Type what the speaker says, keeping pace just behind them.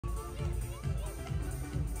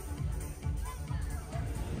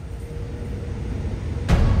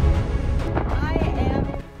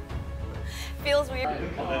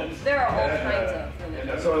There are all kinds of.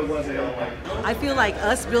 I feel like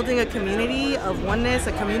us building a community of oneness,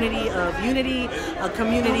 a community of unity, a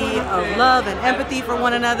community of love and empathy for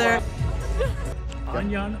one another.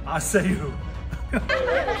 안녕하세요. I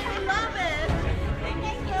love it.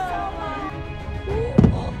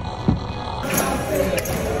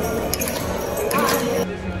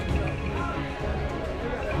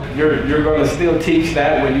 You're going to still teach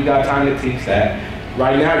that when you got time to teach that.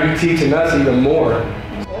 Right now, you're teaching us even more.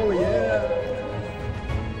 Oh yeah.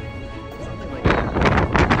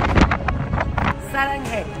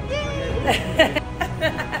 사랑해.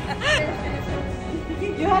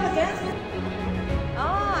 You have a dance?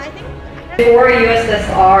 Oh, I think. For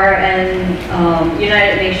USSR and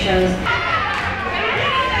United Nations.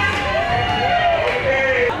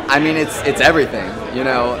 I mean, it's everything, you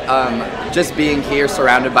know, just being here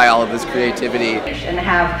surrounded by all of this creativity. And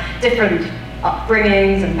have different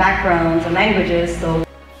upbringings and backgrounds and languages, so.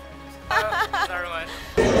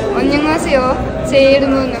 안녕하세요. 제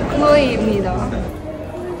이름은 클로이입니다.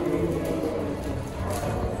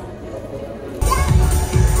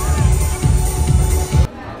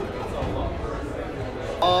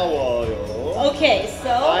 Okay, so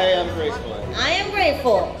I am grateful. I am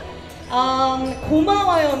grateful.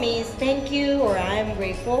 고마워요 means thank you or I am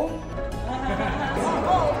grateful.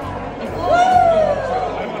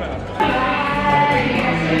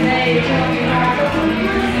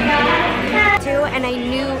 And I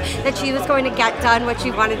knew that she was going to get done what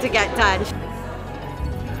she wanted to get done.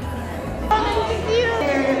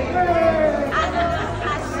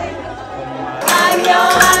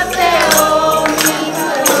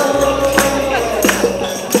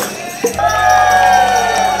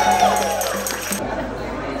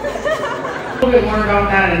 A little bit more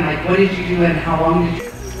about that and like what did you do and how long did you?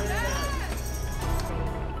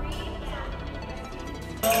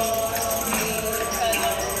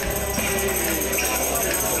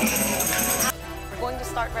 We're going to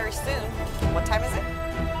start very soon. What time is it?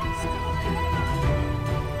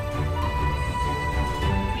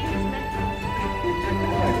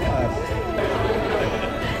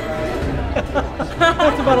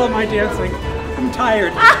 That's about all my dancing. I'm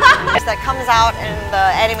tired. That comes out in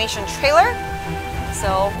the animation trailer.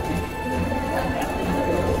 So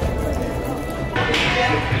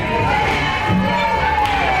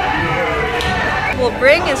will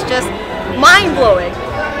bring is just mind-blowing.